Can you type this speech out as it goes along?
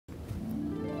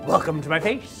Welcome to my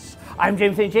face. I'm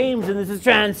James St. James, and this is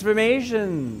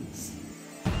Transformations.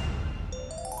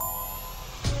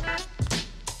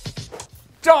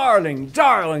 Darling,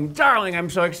 darling, darling, I'm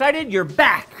so excited you're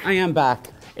back. I am back.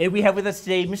 And we have with us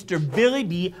today Mr. Billy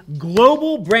B,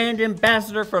 Global Brand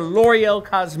Ambassador for L'Oreal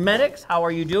Cosmetics. How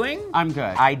are you doing? I'm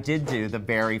good. I did do the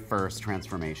very first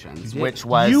Transformations, which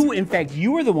was... In fact,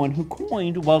 you were the one who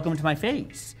coined Welcome to My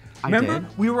Face. Remember,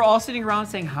 we were all sitting around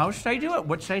saying, how should I do it?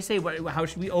 What should I say? How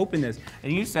should we open this?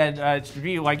 And you said, it should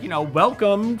be like, you know,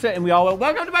 welcome to, and we all went,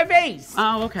 welcome to my face.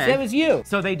 Oh, okay. So that was you.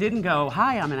 So they didn't go,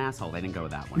 hi, I'm an asshole. They didn't go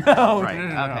with that one. No, right.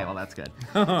 no. Okay, well, that's good.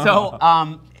 So,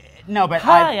 no, but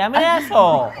hi, I'm an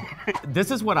asshole.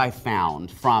 This is what I found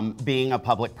from being a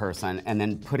public person and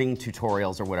then putting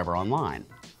tutorials or whatever online.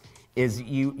 Is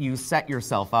you set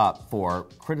yourself up for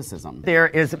criticism. There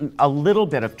is a little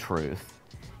bit of truth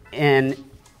in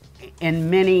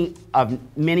many of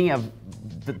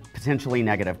the potentially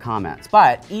negative comments.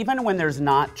 But even when there's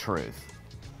not truth,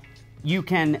 you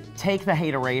can take the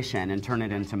hateration and turn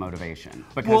it into motivation.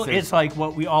 Well, it's like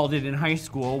what we all did in high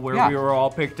school where we were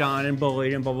all picked on and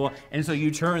bullied and blah, blah, blah. And so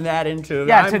you turn that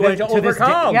into, I'm going to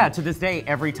overcome. To this day,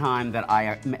 every time that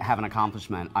I have an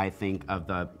accomplishment, I think of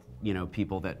the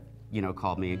people that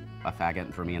called me a faggot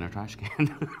and threw me in a trash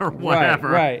can or whatever.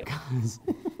 Right.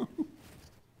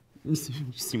 You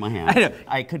see my hand.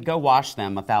 I could go wash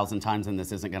them 1,000 times and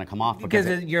this isn't gonna come off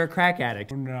because you're a crack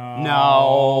addict.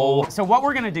 No. So what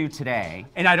we're gonna do today,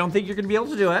 and I don't think you're gonna be able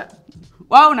to do it.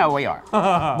 Well, no, we are.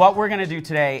 What we're gonna do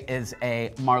today is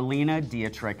a Marlene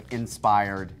Dietrich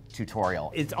inspired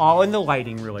tutorial. It's all in the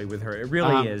lighting, really, with her. It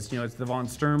really is. It's the von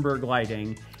Sternberg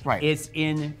lighting. Right. It's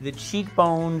in the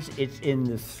cheekbones. It's in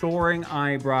the soaring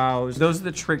eyebrows. Those are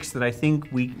the tricks that I think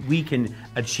we can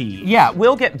achieve. Yeah,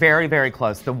 we'll get very, very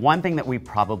close. The one thing that we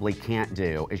probably can't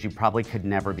do is you probably could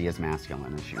never be as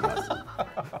masculine as she was.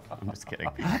 I'm just kidding.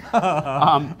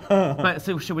 But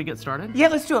so should we get started? Yeah,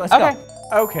 let's do it. Let's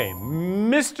go. Okay,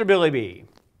 Mr. Billy B.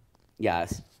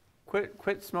 Yes.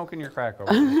 Quit smoking your crack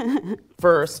over there.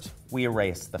 First, we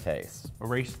erase the face.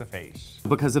 Erase the face.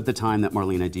 Because of the time that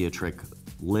Marlene Dietrich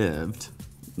lived,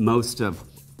 most of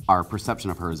our perception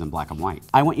of her is in black and white.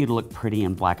 I want you to look pretty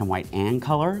in black and white and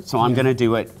color, so I'm gonna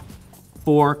do it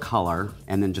for color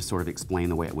and then just sort of explain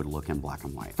the way it would look in black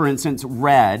and white. For instance,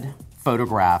 red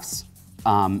photographs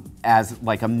as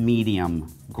like a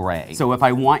medium gray. So if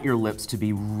I want your lips to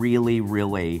be really,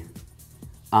 really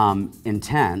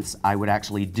intense, I would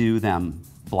actually do them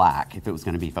black if it was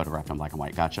going to be photographed in black and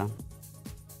white. Gotcha?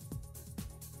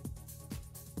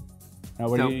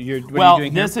 What are you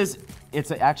doing here?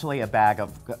 It's actually a bag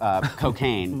of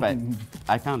cocaine, but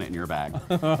I found it in your bag.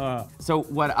 So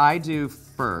what I do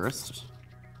first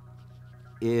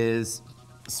is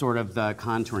sort of the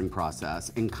contouring process.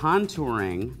 And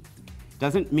contouring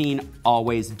doesn't mean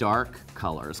always dark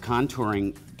colors.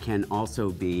 Contouring can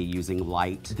also be using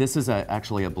light. This is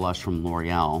actually a blush from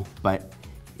L'Oreal, but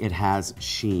it has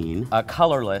sheen. A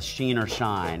colorless sheen or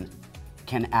shine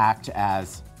can act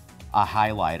as a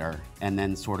highlighter and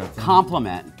then sort of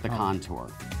complement the contour.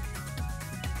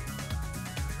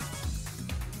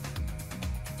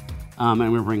 I'm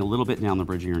gonna bring a little bit down the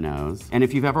bridge of your nose. And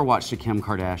if you've ever watched a Kim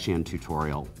Kardashian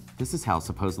tutorial, this is how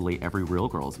supposedly every real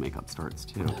girl's makeup starts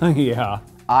too. Yeah.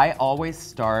 I always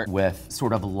start with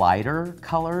sort of lighter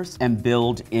colors and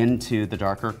build into the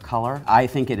darker color. I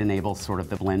think it enables sort of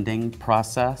the blending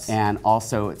process, and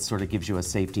also it sort of gives you a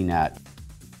safety net.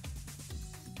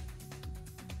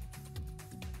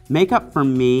 Makeup for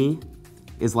me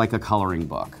is like a coloring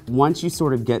book. Once you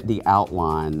sort of get the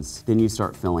outlines, then you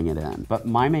start filling it in. But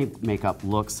my makeup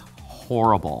looks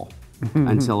horrible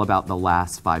until about the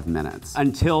last 5 minutes.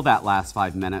 Until that last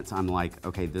 5 minutes, I'm like,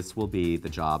 okay, this will be the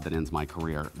job that ends my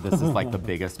career. This is like the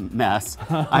biggest mess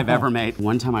I've ever made.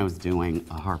 One time I was doing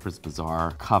a Harper's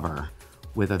Bazaar cover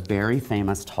with a very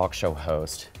famous talk show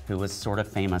host who was sort of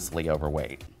famously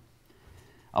overweight,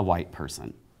 a white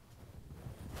person.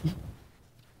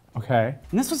 Okay.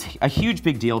 And this was a huge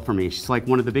big deal for me. She's like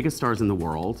one of the biggest stars in the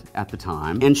world at the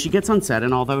time. And she gets on set,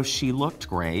 and although she looked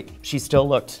great, she still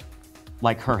looked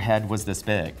like her head was this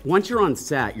big. Once you're on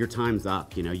set, your time's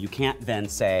up. You can't then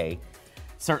say,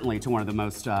 certainly to one of the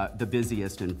most, the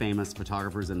busiest and famous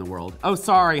photographers in the world, oh,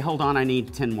 sorry, hold on, I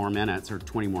need 10 more minutes or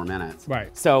 20 more minutes.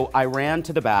 Right. So I ran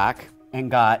to the back and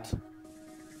got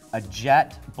a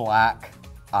jet black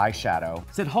eyeshadow.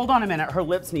 Said, hold on a minute, her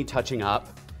lips need touching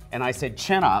up. And I said,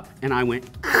 chin up, and I went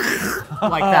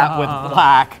like that with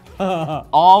black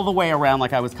all the way around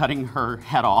like I was cutting her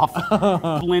head off.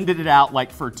 Blended it out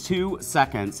like for 2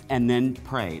 seconds and then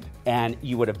prayed. And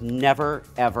you would have never,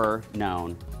 ever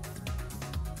known.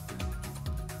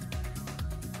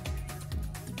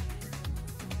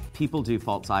 people do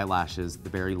false eyelashes the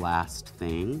very last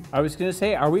thing. I was gonna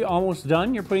say, are we almost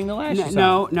done? You're putting the lashes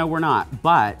No, on. no, we're not.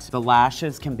 But the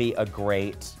lashes can be a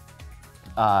great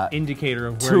indicator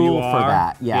of where tool you are. for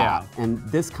that. Yeah. And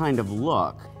this kind of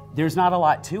look, there's not a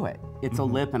lot to it. It's a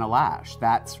lip and a lash.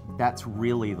 That's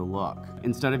really the look.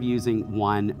 Instead of using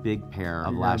one big pair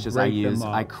of lashes,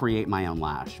 I create my own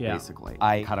lash, basically.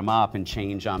 I cut them up and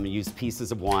change them, use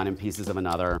pieces of one and pieces of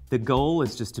another. The goal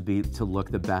is just to look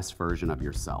the best version of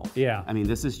yourself. Yeah. I mean,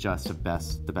 this is just the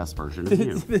best version of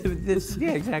you.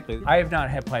 Yeah, exactly. I have not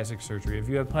had plastic surgery. Have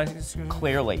you had plastic surgery?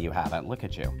 Clearly you haven't. Look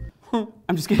at you.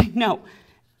 I'm just kidding. No.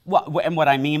 And what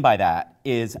I mean by that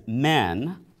is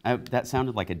men, that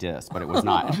sounded like a diss, but it was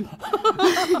not.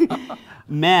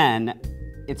 Men,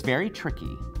 it's very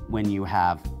tricky when you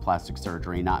have plastic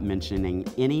surgery, not mentioning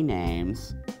any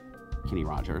names, Kenny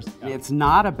Rogers. It's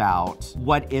not about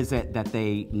what is it that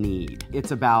they need.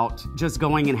 It's about just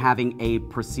going and having a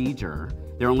procedure.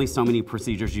 There are only so many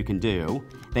procedures you can do.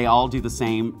 They all do the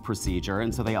same procedure,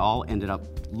 and so they all ended up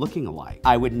looking alike.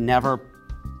 I would never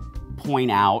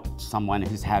point out someone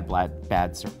who's had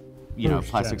bad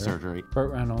plastic surgery.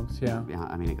 Burt Reynolds, yeah. Yeah,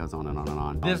 I mean, it goes on and on and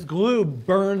on. This glue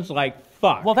burns like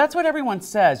fuck. Well, that's what everyone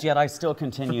says, yet I still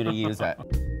continue to use it.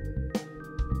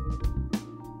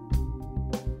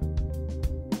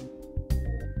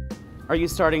 Are you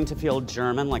starting to feel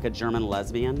German, like a German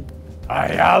lesbian? I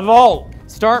have all.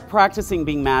 Start practicing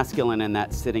being masculine in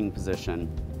that sitting position.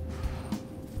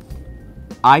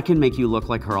 I can make you look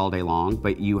like her all day long,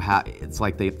 but it's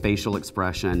like the facial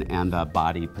expression and the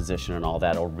body position and all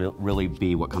that will really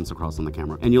be what comes across on the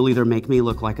camera. And you'll either make me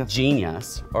look like a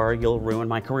genius or you'll ruin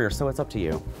my career, so it's up to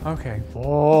you. Okay.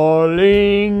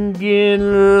 Falling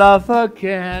in love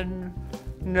again,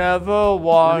 never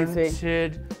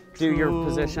wanted. Do your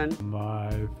position.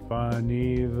 My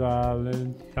funny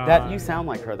Valentine. That, you sound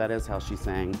like her, that is how she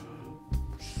sang.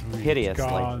 Hideously.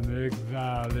 Comic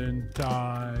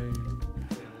Valentine.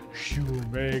 You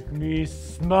make me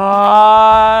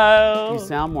smile. You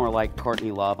sound more like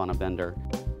Courtney Love on a bender.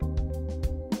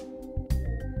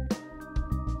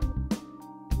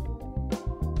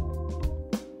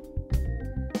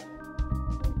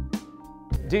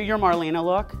 Do your Marlena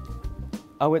look.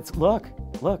 Oh,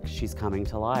 look, she's coming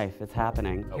to life. It's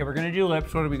happening. Okay, we're gonna do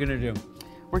lips. What are we gonna do?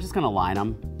 We're just gonna line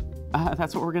them.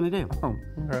 That's what we're gonna do. Oh,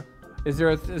 okay. Is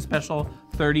there a special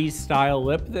 30s style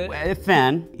lip that?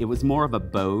 Thin. It was more of a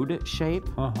bowed shape.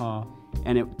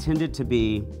 And it tended to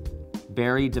be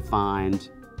very defined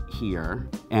here.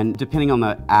 And depending on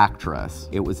the actress,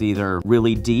 it was either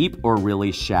really deep or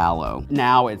really shallow.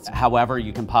 Now it's however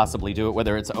you can possibly do it,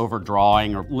 whether it's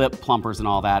overdrawing or lip plumpers and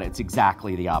all that, it's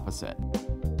exactly the opposite.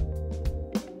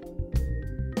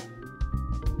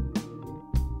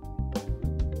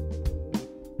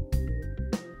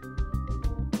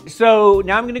 So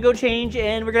now I'm gonna go change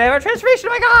and we're gonna have our transformation.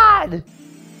 Oh my God!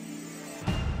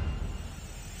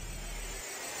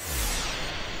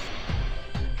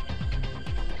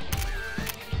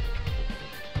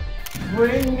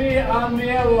 Bring me a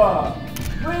mirror.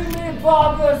 Bring me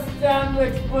Barbara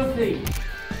Stanwyck's pussy.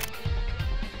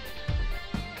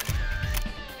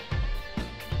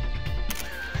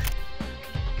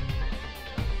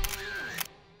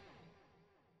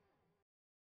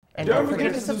 And don't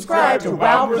forget to subscribe to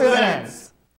WOWPresents.